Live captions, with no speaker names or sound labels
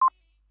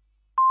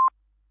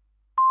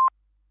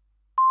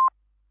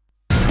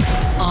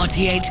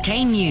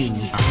RTHK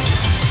News.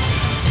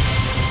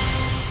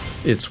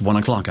 It's 1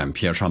 o'clock. I'm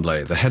Pierre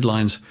Tremblay. The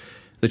headlines.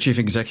 The chief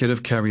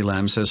executive, Carrie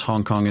Lam, says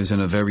Hong Kong is in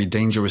a very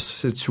dangerous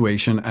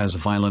situation as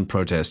violent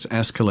protests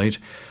escalate.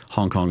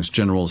 Hong Kong's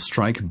general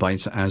strike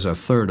bites as a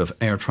third of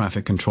air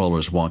traffic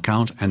controllers walk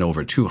out and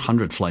over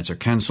 200 flights are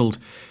cancelled.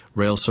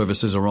 Rail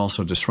services are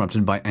also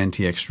disrupted by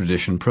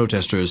anti-extradition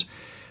protesters.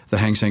 The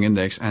Hang Seng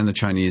Index and the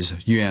Chinese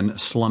yuan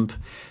slump,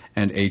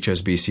 and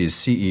HSBC's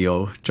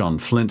CEO, John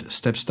Flint,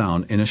 steps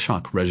down in a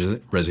shock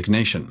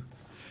resignation.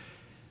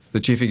 The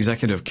chief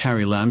executive,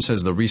 Carrie Lam,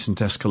 says the recent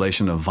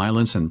escalation of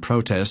violence and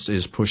protests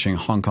is pushing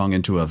Hong Kong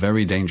into a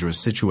very dangerous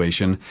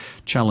situation,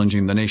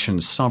 challenging the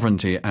nation's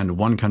sovereignty and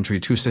one country,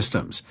 two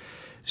systems.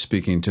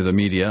 Speaking to the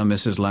media,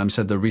 Mrs. Lam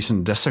said the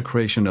recent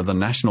desecration of the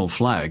national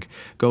flag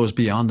goes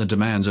beyond the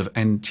demands of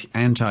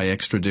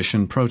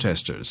anti-extradition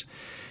protesters.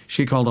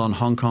 She called on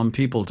Hong Kong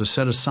people to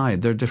set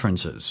aside their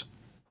differences.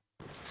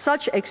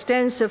 Such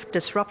extensive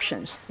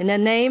disruptions in the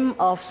name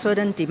of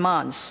certain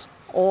demands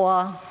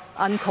or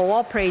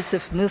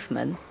uncooperative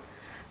movement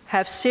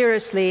have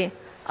seriously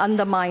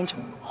undermined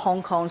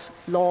Hong Kong's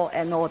law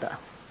and order.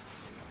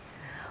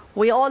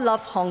 We all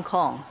love Hong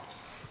Kong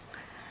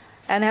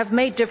and have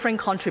made different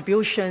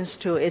contributions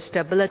to its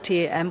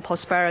stability and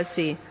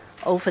prosperity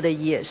over the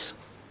years.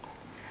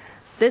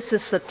 This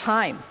is the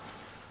time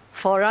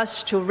for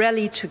us to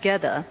rally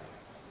together,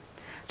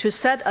 to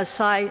set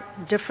aside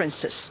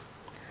differences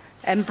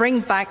and bring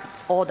back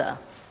order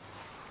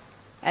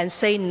and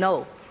say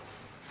no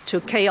to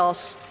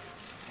chaos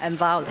and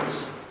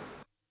violence.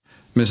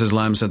 Mrs.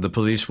 Lam said the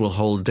police will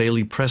hold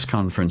daily press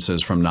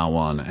conferences from now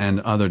on,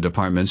 and other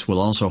departments will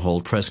also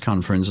hold press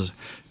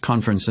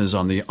conferences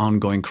on the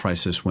ongoing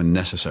crisis when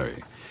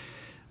necessary.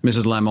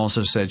 Mrs. Lam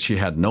also said she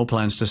had no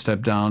plans to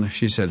step down.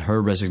 She said her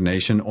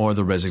resignation or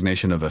the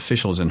resignation of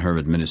officials in her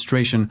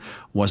administration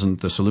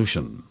wasn't the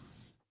solution.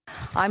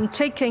 I'm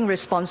taking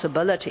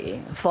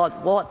responsibility for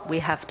what we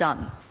have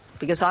done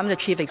because I'm the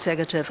chief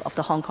executive of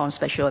the Hong Kong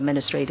Special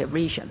Administrative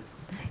Region.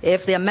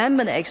 If the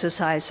amendment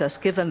exercise has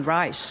given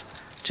rise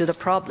to the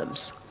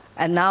problems,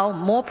 and now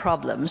more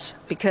problems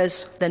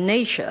because the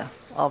nature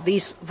of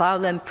these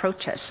violent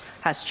protests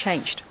has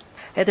changed,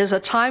 it is a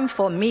time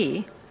for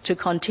me to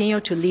continue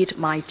to lead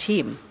my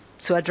team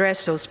to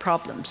address those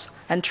problems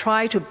and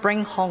try to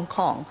bring Hong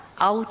Kong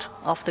out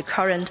of the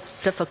current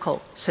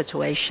difficult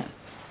situation.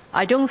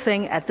 I don't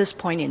think at this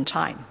point in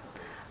time,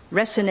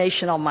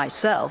 resignation of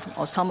myself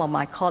or some of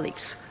my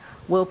colleagues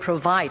will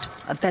provide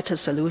a better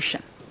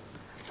solution.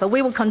 But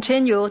we will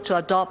continue to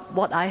adopt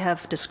what I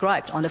have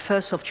described on the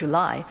 1st of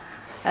July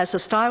as a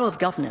style of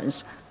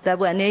governance that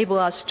will enable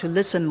us to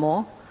listen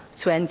more,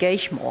 to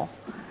engage more,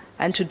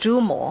 and to do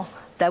more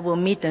that will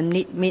meet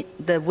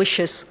the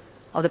wishes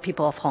of the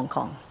people of Hong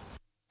Kong.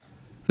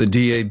 The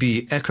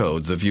DAB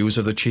echoed the views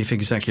of the chief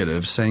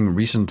executive, saying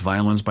recent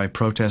violence by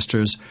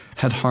protesters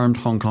had harmed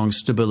Hong Kong's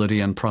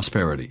stability and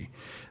prosperity.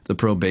 The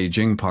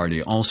pro-Beijing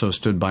party also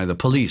stood by the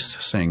police,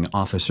 saying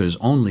officers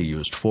only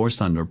used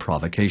force under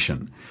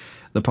provocation.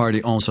 The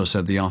party also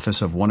said the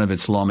office of one of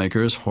its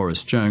lawmakers,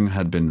 Horace Chung,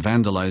 had been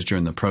vandalized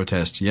during the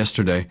protest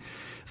yesterday.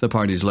 The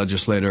party's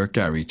legislator,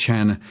 Gary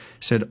Chen,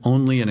 said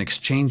only an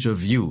exchange of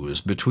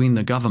views between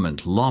the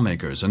government,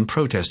 lawmakers and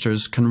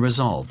protesters can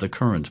resolve the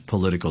current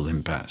political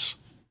impasse.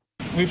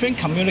 We think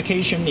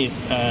communication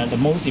is the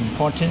most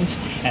important,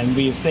 and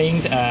we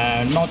think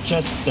not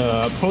just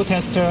the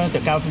protester, the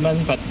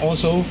government, but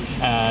also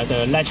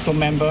the legislative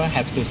member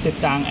have to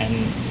sit down and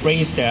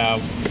raise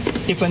their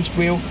different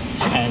view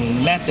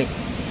and let the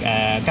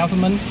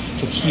government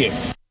to hear.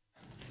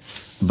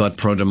 But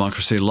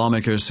pro-democracy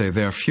lawmakers say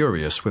they're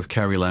furious with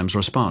Carrie Lam's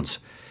response.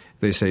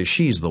 They say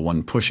she's the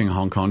one pushing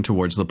Hong Kong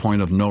towards the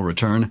point of no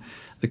return.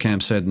 The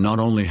camp said not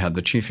only had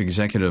the chief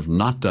executive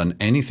not done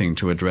anything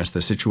to address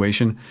the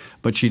situation,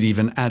 but she'd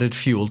even added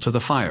fuel to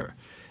the fire.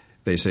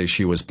 They say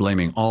she was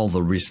blaming all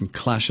the recent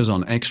clashes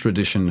on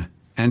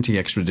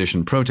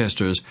anti-extradition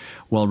protesters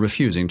while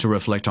refusing to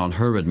reflect on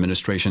her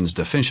administration's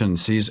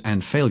deficiencies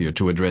and failure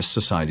to address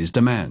society's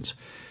demands.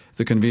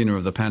 The convener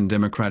of the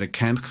pan-democratic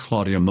camp,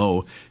 Claudia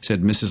Mo,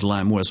 said Mrs.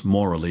 Lam was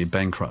morally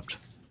bankrupt.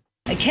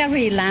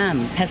 Carrie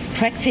Lam has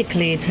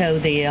practically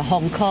told the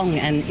Hong Kong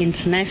and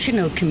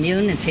international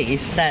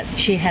communities that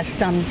she has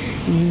done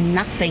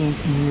nothing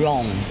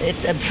wrong.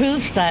 It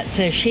proves that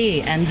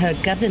she and her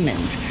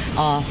government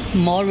are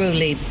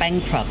morally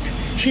bankrupt.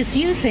 She's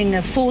using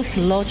a false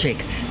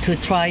logic to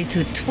try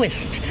to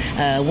twist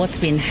what's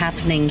been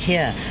happening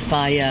here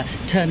by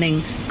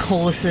turning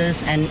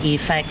causes and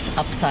effects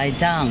upside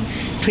down,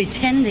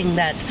 pretending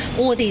that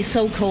all these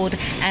so-called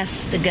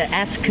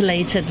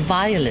escalated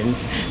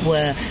violence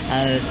were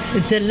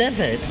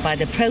delivered by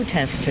the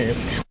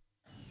protesters.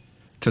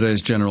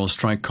 Today's general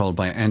strike called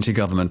by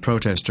anti-government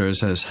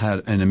protesters has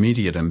had an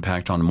immediate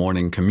impact on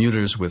morning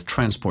commuters, with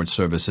transport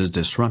services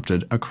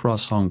disrupted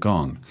across Hong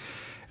Kong.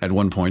 At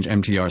one point,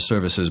 MTR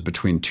services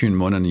between Tuen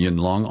Mun and Yuen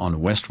Long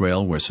on West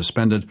Rail were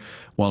suspended,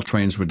 while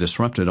trains were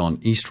disrupted on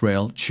East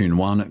Rail, Tsuen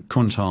Wan,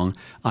 Kwun Tong,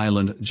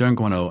 Island, Zheng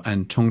Guan O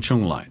and Tung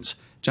Chung lines.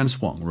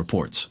 Janice Wong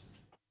reports.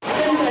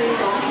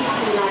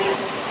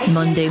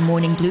 Monday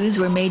morning blues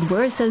were made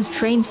worse as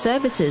train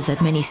services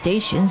at many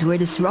stations were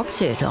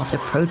disrupted after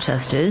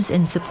protesters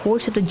in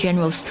support of the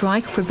general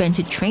strike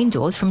prevented train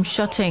doors from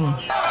shutting.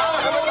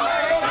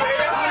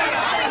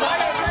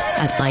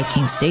 At Lai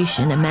King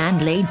Station, a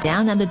man laid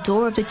down at the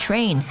door of the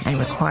train and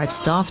required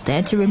staff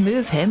there to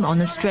remove him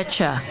on a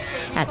stretcher.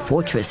 At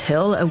Fortress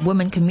Hill, a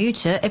woman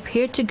commuter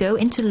appeared to go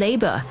into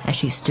labour as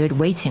she stood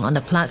waiting on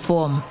the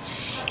platform.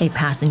 A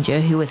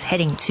passenger who was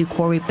heading to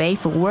Quarry Bay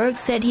for work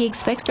said he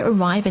expects to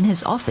arrive in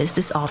his office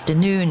this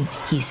afternoon.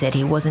 He said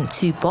he wasn't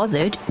too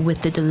bothered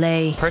with the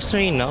delay.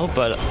 Personally, no,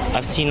 but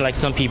I've seen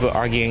some people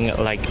arguing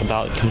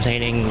about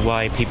complaining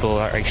why people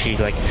are actually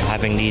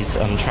having these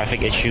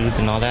traffic issues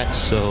and all that.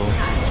 So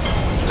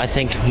I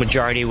think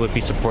majority would be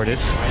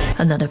supportive.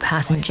 Another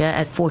passenger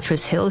at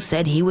Fortress Hill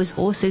said he was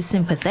also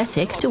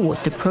sympathetic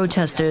towards the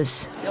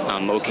protesters.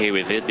 I'm okay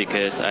with it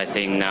because I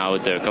think now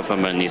the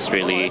government is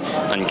really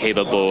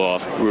incapable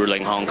of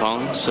ruling Hong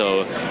Kong.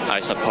 So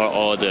I support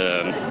all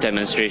the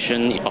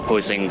demonstration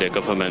opposing the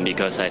government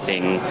because I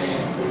think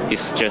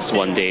it's just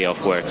one day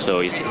of work, so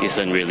it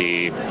isn't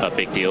really a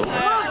big deal.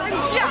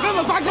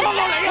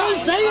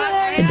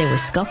 There were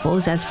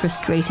scuffles as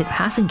frustrated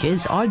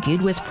passengers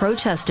argued with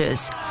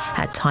protesters.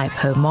 At Tai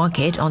Po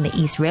Market on the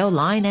East Rail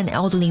Line, an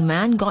elderly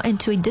man got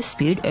into a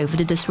dispute over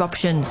the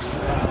disruptions.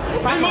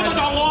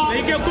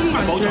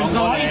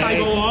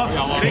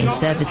 Train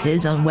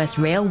services on West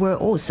Rail were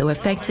also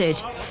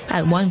affected.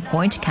 At one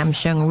point, Kam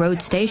Sheung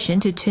Road Station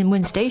to Tuen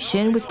Mun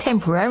Station was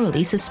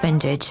temporarily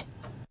suspended.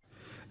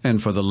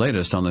 And for the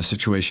latest on the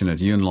situation at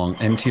Yuen Long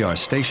MTR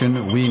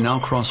station, we now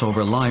cross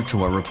over live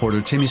to our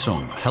reporter Timmy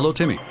Song. Hello,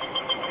 Timmy.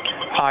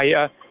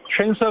 Hi.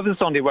 Train service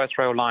on the West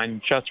Rail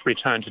Line just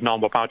returned to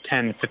normal about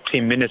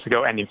 10-15 minutes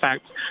ago, and in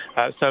fact,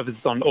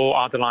 services on all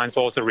other lines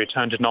also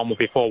returned to normal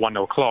before 1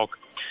 o'clock.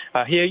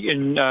 Here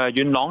in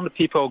Yuen Long, the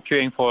people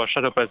queuing for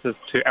shuttle buses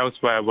to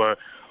elsewhere were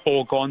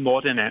all gone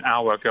more than an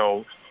hour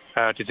ago.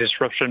 The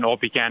disruption all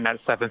began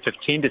at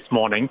 7:15 this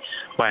morning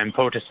when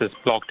protesters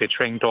blocked the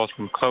train doors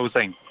from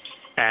closing,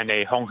 and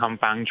a Hong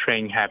Kong-bound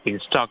train had been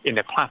stuck in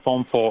the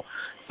platform for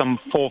some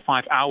 4 or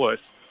 5 hours.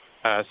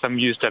 Some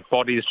used their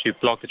bodies to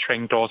block the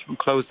train doors from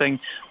closing,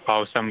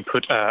 while some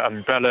put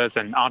umbrellas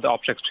and other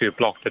objects to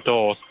block the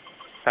doors.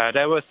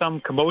 There were some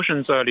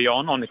commotions early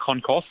on the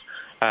concourse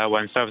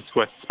when service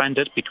was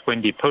suspended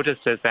between the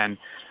protesters and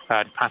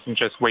the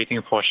passengers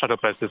waiting for shuttle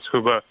buses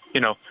who were,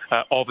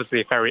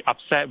 obviously very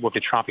upset with the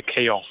traffic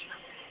chaos.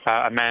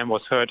 A man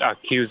was heard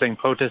accusing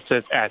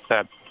protesters as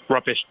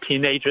rubbish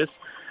teenagers,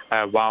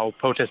 while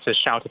protesters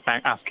shouted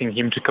back asking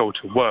him to go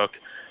to work.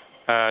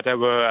 There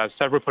were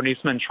several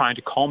policemen trying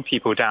to calm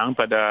people down,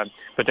 but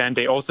then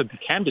they also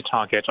became the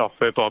target of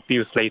verbal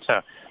abuse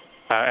later,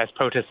 as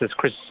protesters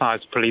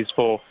criticized police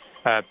for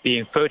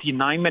being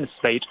 39 minutes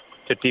late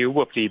to deal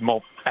with the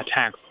mob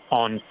attacks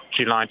on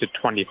July the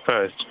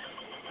 21st.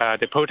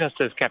 The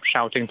protesters kept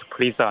shouting the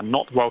police are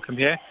not welcome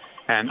here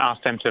and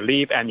asked them to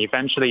leave, and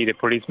eventually the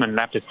policemen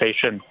left the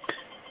station,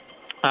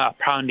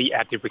 apparently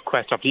at the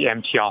request of the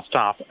MTR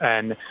staff,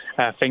 and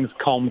things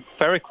calmed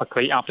very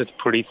quickly after the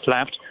police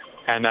left.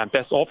 And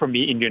that's all from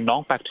me in Yuen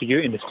Long. Back to you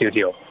in the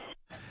studio.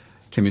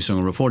 Timmy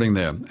Sung reporting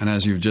there. And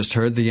as you've just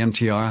heard, the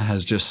MTR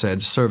has just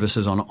said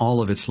services on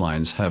all of its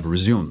lines have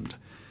resumed.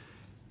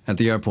 At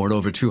the airport,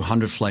 over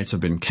 200 flights have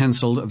been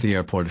cancelled. The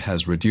airport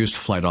has reduced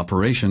flight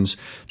operations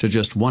to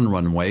just one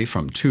runway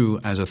from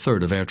 2, as a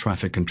third of air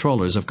traffic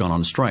controllers have gone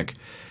on strike.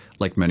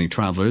 Like many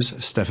travellers,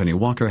 Stephanie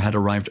Walker had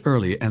arrived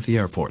early at the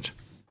airport.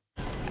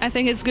 I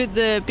think it's good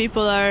that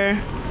people are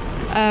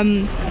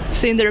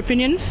saying their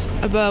opinions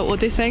about what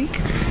they think.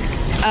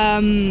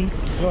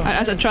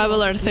 As a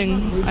traveller, I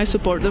think I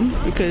support them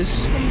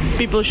because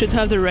people should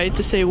have the right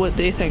to say what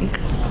they think.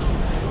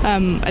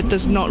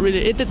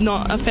 It did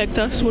not affect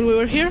us when we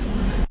were here.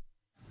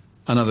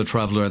 Another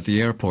traveller at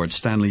the airport,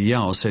 Stanley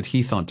Yao, said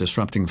he thought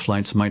disrupting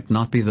flights might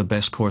not be the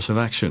best course of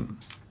action.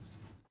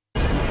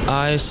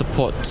 I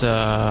support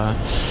the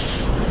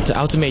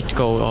ultimate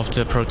goal of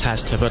the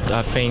protest, but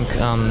I think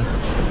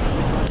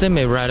they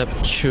may rather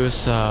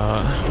choose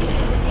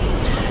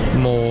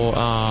more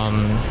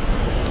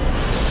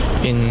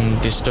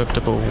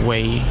indestructible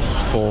way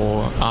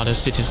for other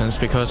citizens,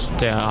 because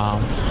there are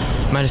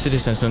many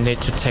citizens who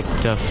need to take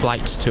the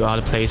flights to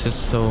other places,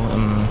 so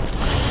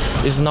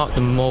it's not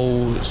the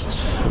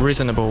most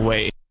reasonable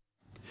way.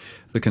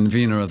 The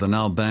convener of the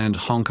now banned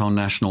Hong Kong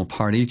National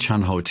Party,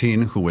 Chan Ho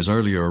Tin, who was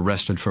earlier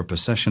arrested for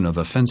possession of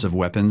offensive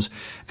weapons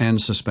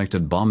and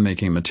suspected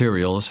bomb-making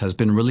materials, has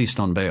been released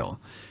on bail.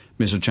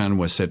 Mr. Chan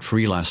was set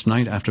free last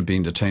night after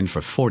being detained for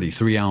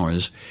 43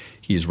 hours.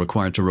 He is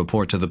required to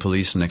report to the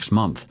police next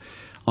month.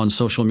 On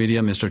social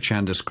media, Mr.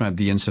 Chan described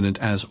the incident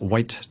as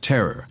white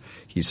terror.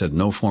 He said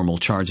no formal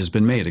charge has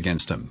been made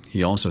against him.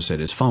 He also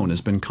said his phone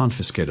has been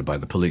confiscated by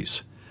the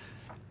police.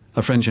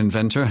 A French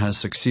inventor has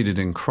succeeded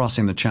in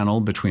crossing the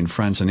channel between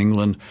France and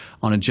England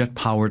on a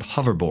jet-powered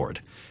hoverboard.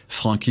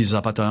 Francky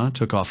Zapata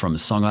took off from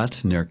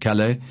Sangatte, near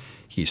Calais.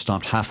 He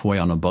stopped halfway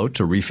on a boat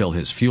to refill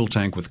his fuel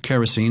tank with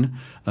kerosene,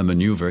 a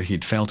maneuver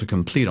he'd failed to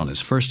complete on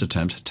his first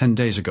attempt 10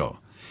 days ago.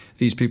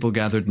 These people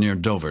gathered near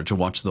Dover to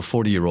watch the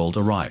 40-year-old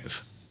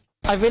arrive.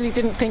 I really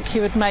didn't think he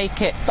would make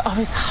it, but I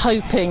was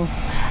hoping,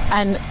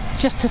 and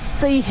just to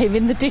see him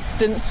in the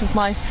distance with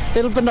my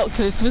little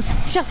binoculars was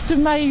just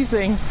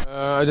amazing.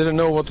 I didn't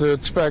know what to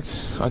expect.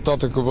 I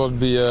thought it would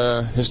be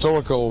a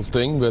historical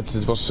thing, but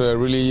it was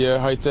really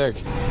high-tech.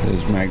 It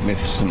was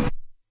magnificent.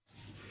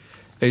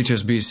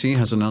 HSBC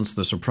has announced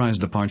the surprise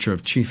departure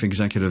of Chief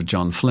Executive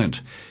John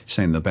Flint,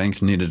 saying the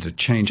bank needed a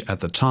change at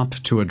the top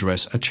to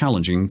address a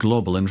challenging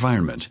global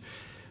environment.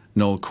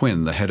 Noel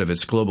Quinn, the head of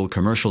its global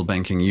commercial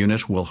banking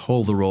unit, will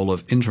hold the role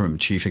of interim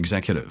chief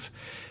executive.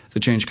 The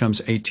change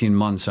comes 18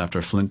 months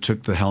after Flint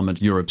took the helm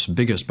at Europe's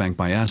biggest bank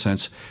by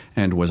assets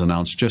and was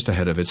announced just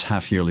ahead of its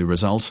half-yearly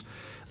results.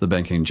 The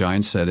banking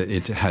giant said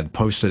it had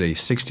posted a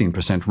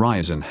 16%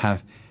 rise in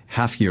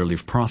half-yearly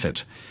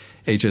profit.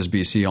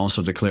 HSBC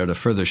also declared a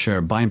further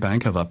share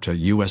buyback of up to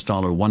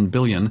 $1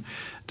 billion,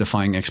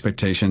 defying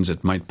expectations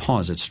it might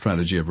pause its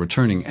strategy of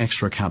returning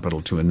extra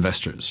capital to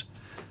investors.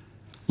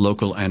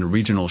 Local and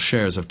regional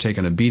shares have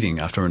taken a beating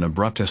after an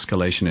abrupt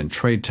escalation in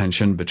trade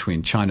tension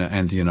between China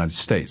and the United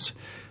States.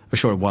 A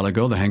short while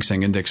ago, the Hang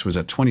Seng Index was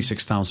at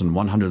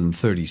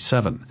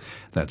 26,137.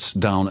 That's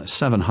down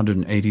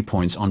 780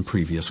 points on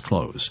previous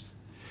close.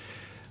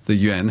 The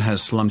yuan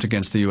has slumped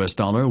against the U.S.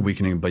 dollar,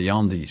 weakening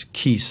beyond the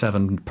key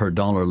 7 per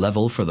dollar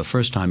level for the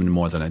first time in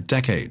more than a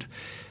decade.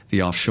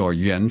 The offshore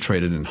yuan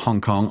traded in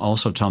Hong Kong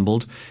also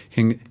tumbled,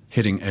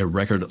 hitting a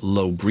record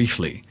low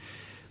briefly.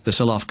 The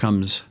sell-off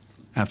comes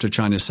after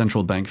China's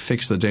central bank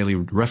fixed the daily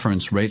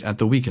reference rate at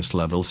the weakest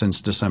level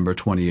since December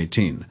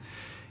 2018.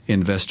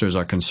 Investors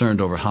are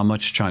concerned over how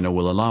much China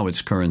will allow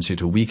its currency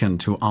to weaken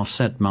to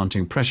offset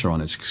mounting pressure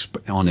on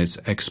its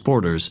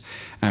exporters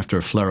after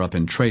a flare-up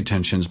in trade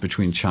tensions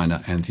between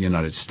China and the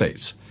United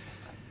States.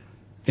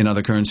 In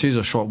other currencies,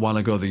 a short while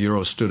ago, the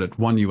euro stood at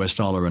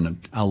 $1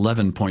 and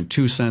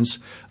 11.2 cents.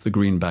 The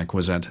greenback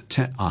was at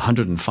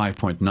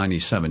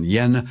 105.97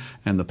 yen,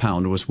 and the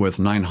pound was worth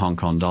 9 Hong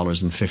Kong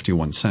dollars and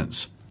 51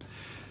 cents.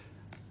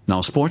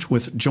 Now sport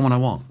with Joanna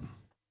Wong.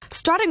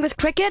 Starting with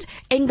cricket,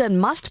 England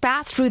must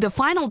bat through the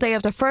final day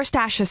of the first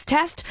Ashes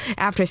Test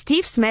after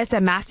Steve Smith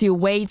and Matthew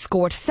Wade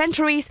scored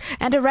centuries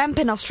and a ramp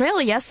in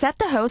Australia set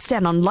the host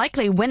an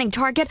unlikely winning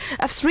target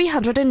of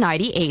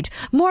 398.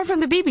 More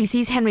from the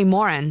BBC's Henry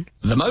Moran.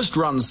 The most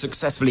runs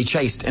successfully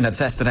chased in a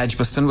test at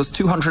Edgbaston was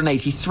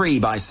 283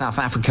 by South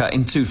Africa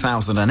in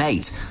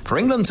 2008. For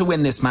England to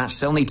win this match,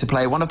 they'll need to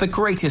play one of the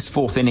greatest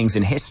fourth innings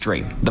in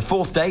history. The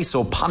fourth day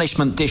saw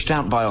punishment dished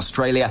out by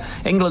Australia.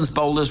 England's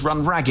bowlers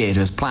run ragged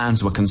as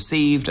plans were conceived,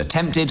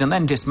 attempted and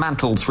then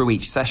dismantled through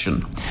each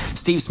session.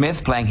 Steve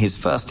Smith, playing his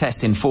first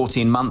test in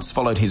 14 months,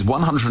 followed his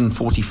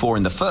 144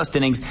 in the first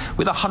innings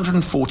with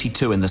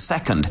 142 in the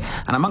second.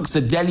 And amongst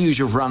a deluge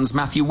of runs,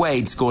 Matthew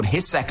Wade scored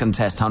his second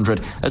test 100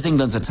 as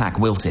England's attack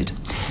wilted.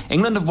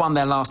 England have won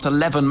their last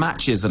 11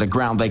 matches at a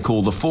ground they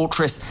call the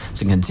Fortress.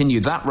 To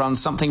continue that run,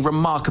 something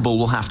remarkable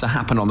will have to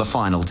happen on the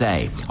final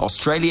day.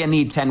 Australia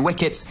need 10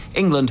 wickets,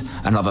 England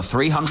another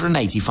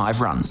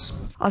 385 runs.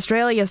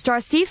 Australia star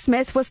Steve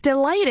Smith was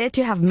delighted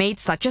to have made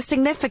such a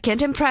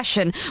significant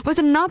impression with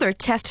another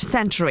Test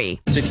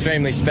century. It's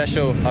extremely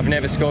special. I've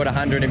never scored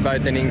 100 in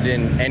both innings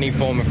in any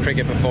form of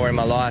cricket before in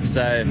my life,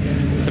 so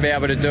to be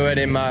able to do it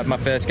in my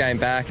first game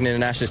back and in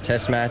an Ashes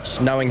Test match,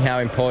 knowing how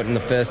important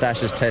the first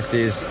Ashes Test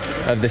is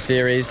of the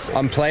series,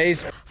 I'm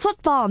pleased.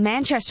 Football,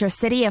 Manchester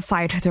City have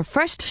fired their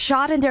first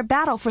shot in their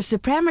battle for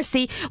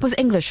supremacy with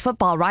English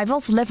football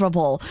rivals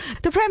Liverpool.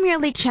 The Premier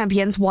League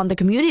champions won the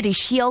Community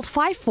Shield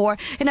 5-4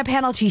 in a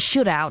penalty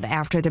shootout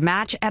after the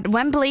match at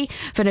Wembley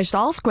finished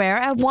all square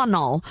at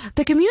 1-0.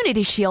 The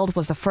Community Shield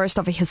was the first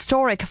of a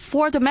historic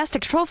 4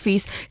 domestic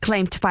trophies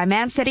claimed by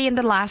Man City in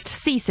the last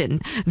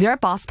season. Their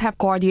boss Pep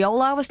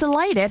Guardiola was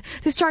delighted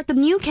to start the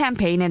new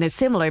campaign in a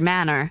similar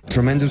manner.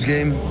 Tremendous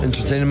game,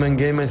 entertainment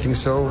game, I think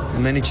so.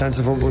 Many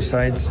chances for both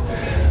sides.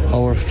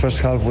 Our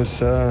first half was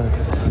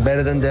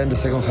better than them. The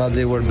second half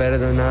they were better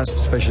than us,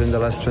 especially in the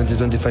last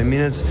 20-25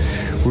 minutes.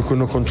 We could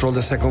not control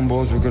the second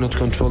balls. We could not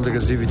control the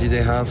aggressivity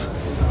they have.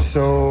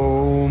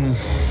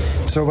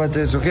 But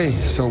it's okay.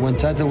 So one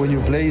title when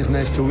you play is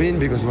nice to win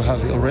because we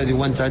have already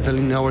one title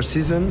in our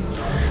season.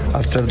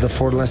 After the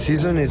 4 last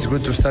season, it's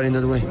good to start in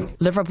that way.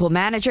 Liverpool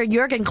manager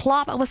Jurgen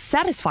Klopp was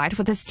satisfied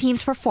with his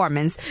team's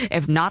performance,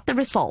 if not the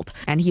result,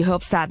 and he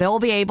hopes that they'll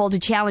be able to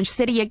challenge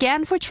City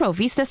again for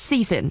trophies this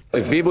season.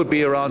 If we would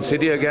be around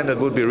City again, that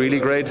would be really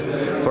great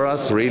for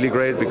us, really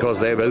great, because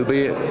they will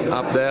be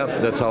up there.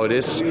 That's how it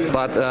is.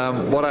 But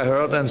what I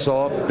heard and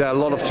saw, there are a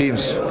lot of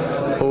teams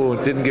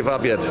who didn't give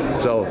up yet.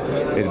 So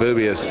it will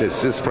be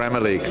this Premier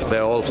League. They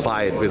all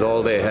fight with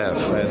all they have,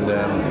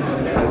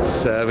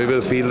 and we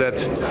will feel that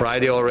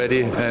Friday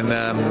already,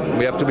 and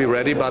we have to be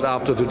ready. But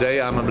after today,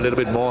 I'm a little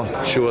bit more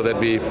sure that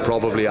we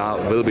probably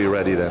will be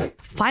ready then.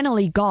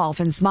 Finally, golf,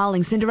 and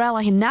smiling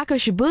Cinderella Hinako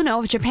Shibuno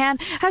of Japan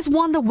has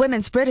won the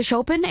Women's British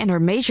Open in her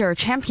major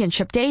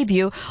championship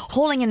debut,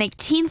 holding an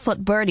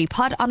 18-foot birdie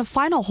putt on a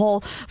final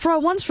hole for a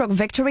one-stroke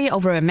victory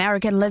over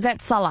American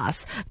Lizette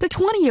Salas. The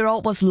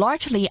 20-year-old was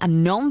largely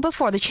unknown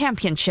before the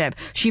championship.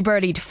 She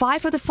birdied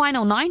 5 of the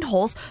final 9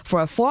 holes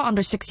for a 4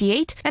 under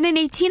 68 and an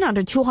 18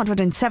 under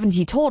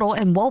 270 total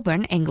in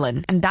Woburn,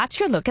 England. And that's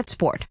your look at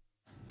sport.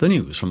 The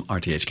news from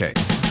RTHK.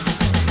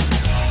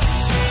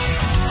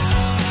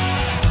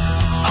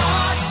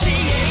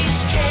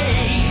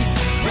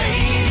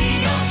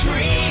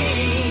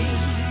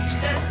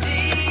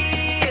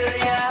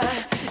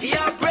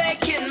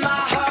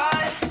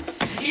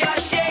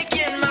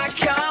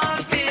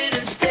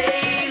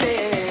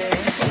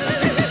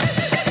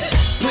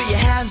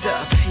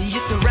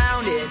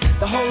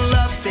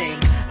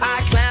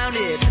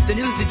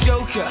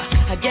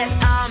 I guess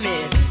I'm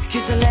in,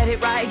 'cause I let it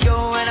right go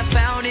and I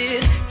found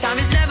it. Time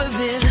has never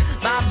been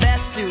my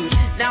best suit.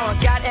 Now I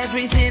got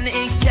everything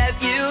except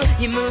you.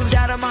 You moved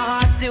out of my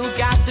heart, still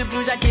got the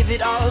bruise. I give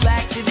it all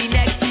back to be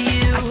next to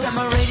you. I turn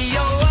my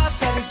radio up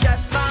and it's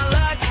just my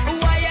luck.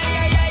 Why,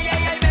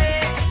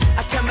 yeah.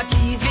 I turn my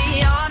TV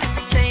on, it's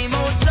the same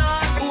old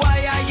song. Why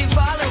are you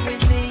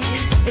following me?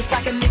 It's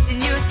like I'm missing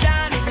your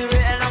sound, it's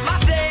written on my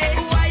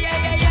face. Why,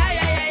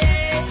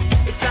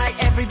 yeah. It's like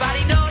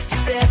everybody knows,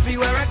 'cause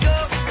everywhere I go,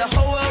 the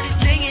whole world is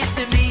singing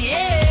to me,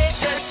 yeah.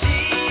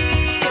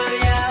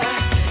 Cecilia,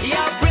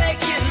 you're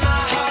breaking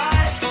my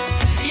heart.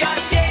 You're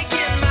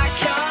shaking my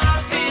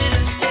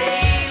confidence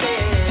daily.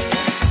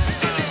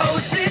 Oh,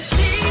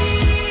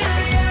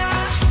 Cecilia,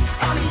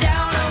 I'm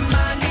down on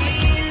my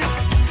knees.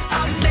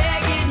 I'm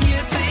begging you,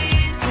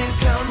 please, to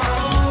come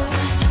home.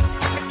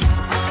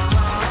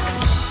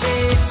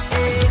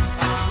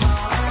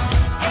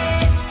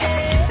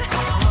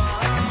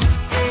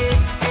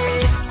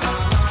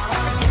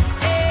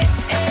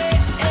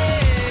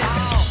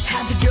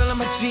 Had the girl of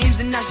my dreams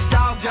and now she's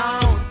all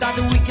gone. Thought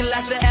that we could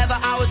last forever,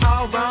 I was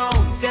all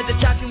wrong. Said the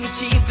talking was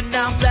cheap but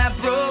now I'm flat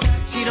broke.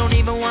 She don't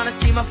even wanna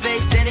see my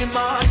face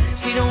anymore.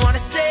 She don't wanna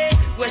say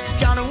where she's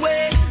gone away.